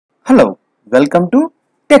Hello, welcome to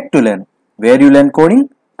Tech to Learn, where you learn coding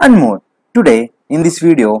and more. Today, in this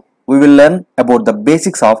video, we will learn about the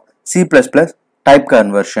basics of C++ type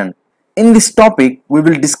conversion. In this topic, we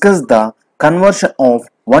will discuss the conversion of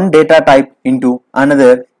one data type into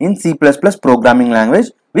another in C++ programming language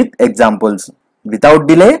with examples. Without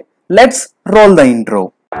delay, let's roll the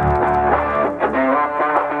intro.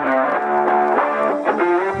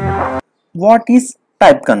 What is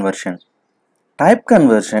type conversion? Type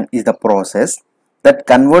conversion is the process that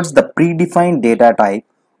converts the predefined data type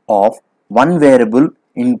of one variable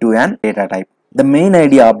into an data type. The main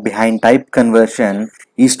idea behind type conversion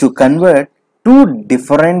is to convert two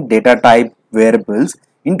different data type variables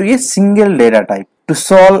into a single data type to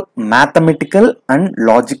solve mathematical and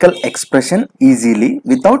logical expression easily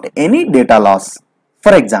without any data loss.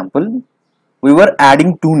 For example, we were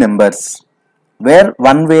adding two numbers where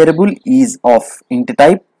one variable is of int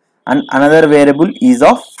type and another variable is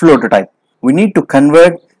of float type. We need to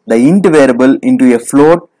convert the int variable into a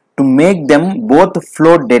float to make them both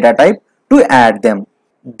float data type to add them.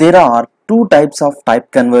 There are two types of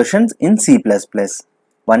type conversions in C++.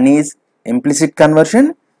 One is implicit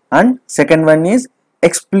conversion and second one is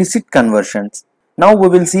explicit conversions. Now we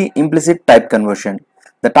will see implicit type conversion.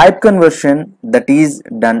 The type conversion that is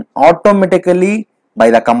done automatically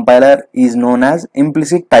by the compiler is known as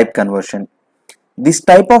implicit type conversion. This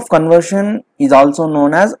type of conversion is also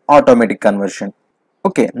known as automatic conversion.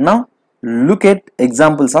 Okay, now look at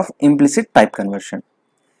examples of implicit type conversion.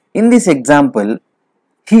 In this example,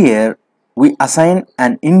 here we assign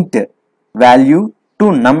an int value to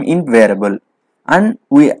numInt variable and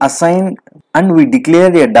we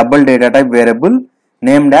declare a double data type variable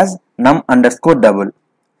named as num_double.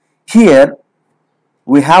 Here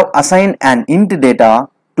we have assigned an int data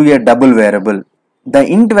to a double variable. The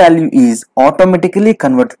int value is automatically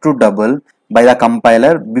converted to double by the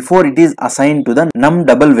compiler before it is assigned to the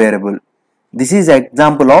num_double variable. This is an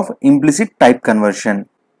example of implicit type conversion.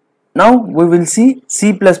 Now we will see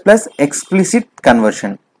C++ explicit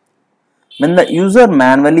conversion. When the user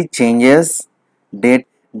manually changes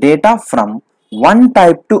data from one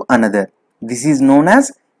type to another, this is known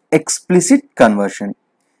as explicit conversion.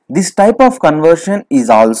 This type of conversion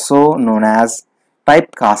is also known as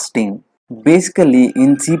typecasting. Basically,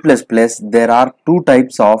 in C++ there are two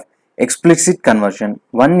types of explicit conversion.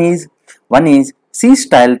 One is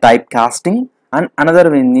C-style typecasting and another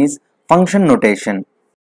one is function notation.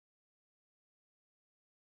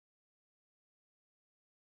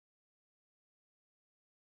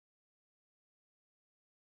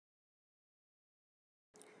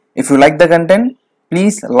 If you like the content,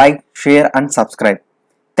 please like, share and subscribe.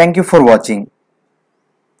 Thank you for watching.